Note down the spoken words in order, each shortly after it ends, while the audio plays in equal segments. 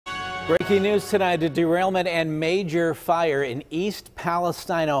Breaking news tonight, a derailment and major fire in East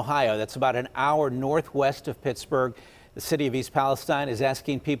Palestine, Ohio. That's about an hour northwest of Pittsburgh. The city of East Palestine is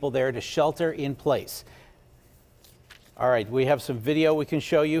asking people there to shelter in place. All right, we have some video we can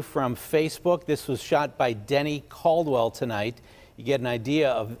show you from Facebook. This was shot by Denny Caldwell tonight. You get an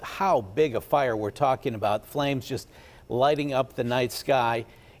idea of how big a fire we're talking about. Flames just lighting up the night sky.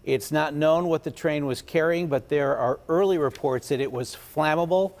 It's not known what the train was carrying, but there are early reports that it was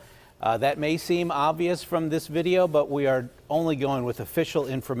flammable. That may seem obvious from this video, but we are only going with official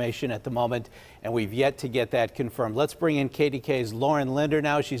information at the moment, and we've yet to get that confirmed. Let's bring in KDKA's Lauren Linder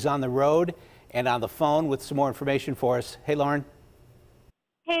now. She's on the road and on the phone with some more information for us. Hey, Lauren.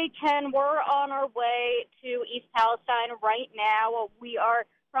 Hey, Ken, we're on our way to East Palestine right now. We are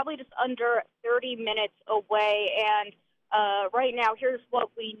probably just under 30 minutes away, and right now, here's what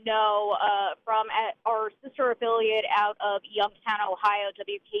we know from our sister affiliate out of Youngstown, Ohio,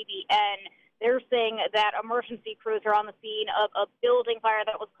 WKBN. They're saying that emergency crews are on the scene of a building fire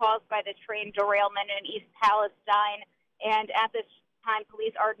that was caused by this train derailment in East Palestine. And at this time,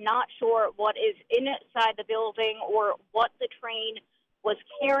 police are not sure what is inside the building or what the train was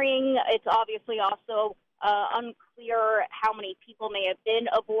carrying. It's obviously also unclear how many people may have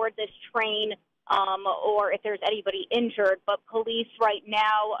been aboard this train. Or if there's anybody injured. But police right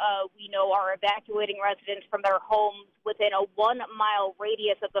now, we know, are evacuating residents from their homes within a 1-mile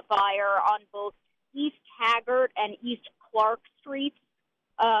radius of the fire on both East Taggart and East Clark Streets.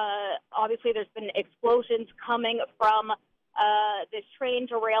 Obviously, there's been explosions coming from this train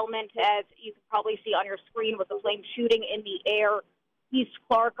derailment, as you can probably see on your screen with the flame shooting in the air. East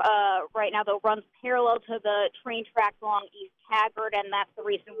Clark right now, though, runs parallel to the train tracks along East Taggart, and that's the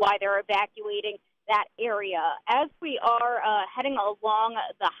reason why they're evacuating that area. As we are heading along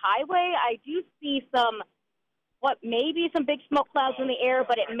the highway, I do see what may be some big smoke clouds in the air,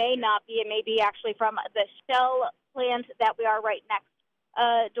 but it may not be. It may be actually from the Shell plant that we are right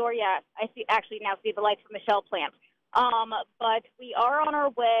next door. Yeah, I now see the lights from the Shell plant. But we are on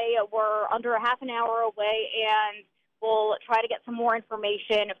our way. We're under a half an hour away, and we'll try to get some more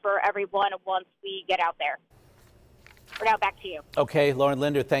information for everyone once we get out there. For now, back to you. Okay, Lauren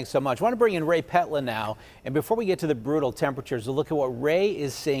Linder, thanks so much. I want to bring in Ray Petlin now. And before we get to the brutal temperatures, we'll look at what Ray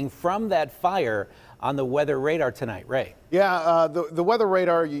is seeing from that fire on the weather radar tonight. Ray. Yeah, the weather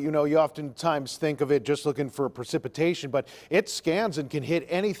radar, you oftentimes think of it just looking for precipitation, but it scans and can hit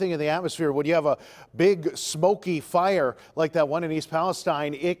anything in the atmosphere. When you have a big smoky fire like that one in East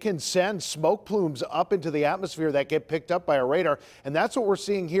Palestine, it can send smoke plumes up into the atmosphere that get picked up by a radar. And that's what we're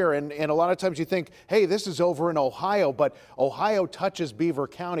seeing here. And a lot of times you think, hey, this is over in Ohio, but Ohio touches Beaver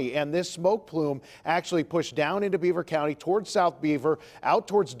County. And this smoke plume actually pushed down into Beaver County towards South Beaver, out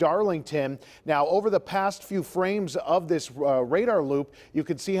towards Darlington. Now, over the past few frames of this radar loop, you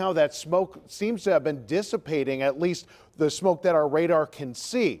can see how that smoke seems to have been dissipating, at least the smoke that our radar can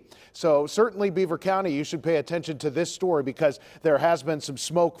see. So certainly Beaver County, you should pay attention to this story because there has been some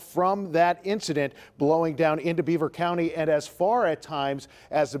smoke from that incident blowing down into Beaver County and as far at times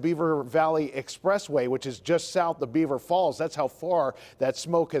as the Beaver Valley Expressway, which is just south of Beaver Falls. That's how far that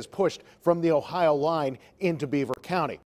smoke has pushed from the Ohio line into Beaver County.